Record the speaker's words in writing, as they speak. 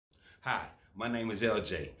Hi, my name is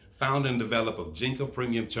LJ, founder and developer of Jinka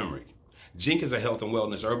Premium Turmeric. Jink is a health and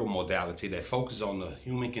wellness herbal modality that focuses on the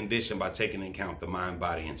human condition by taking into account the mind,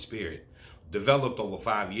 body, and spirit. Developed over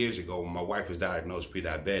 5 years ago when my wife was diagnosed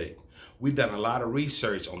pre-diabetic. We've done a lot of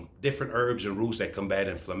research on different herbs and roots that combat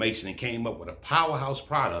inflammation and came up with a powerhouse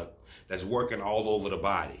product that's working all over the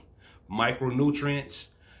body. Micronutrients,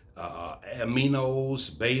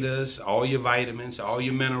 aminos, betas, all your vitamins, all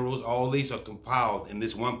your minerals, all these are compiled in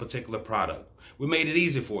this one particular product. We made it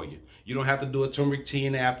easy for you. You don't have to do a turmeric tea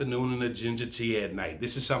in the afternoon and a ginger tea at night.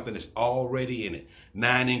 This is something that's already in it.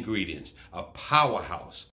 9 ingredients, a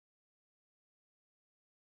powerhouse.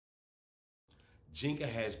 Jinka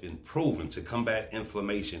has been proven to combat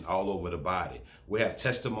inflammation all over the body. We have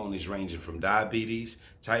testimonies ranging from diabetes,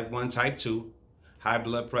 type 1, type 2, high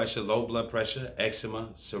blood pressure, low blood pressure, eczema,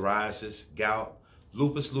 psoriasis, gout,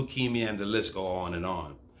 lupus, leukemia, and the list go on and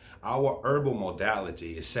on. Our herbal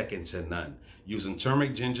modality is second to none, using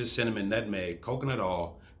turmeric, ginger, cinnamon, nutmeg, coconut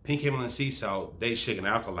oil, pink Himalayan sea salt, date sugar, and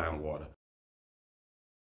alkaline water.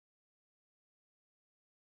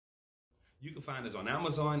 You can find us on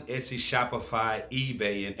Amazon, Etsy, Shopify,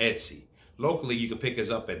 eBay, and Etsy. Locally, you can pick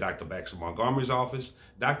us up at Dr. Baxter Montgomery's office,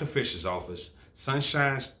 Dr. Fisher's office,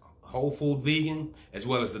 Sunshine's Whole Food Vegan, as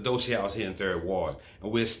well as the Doshi House here in 3rd Ward.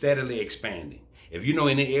 And we're steadily expanding. If you know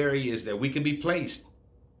any areas that we can be placed,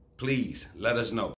 please let us know.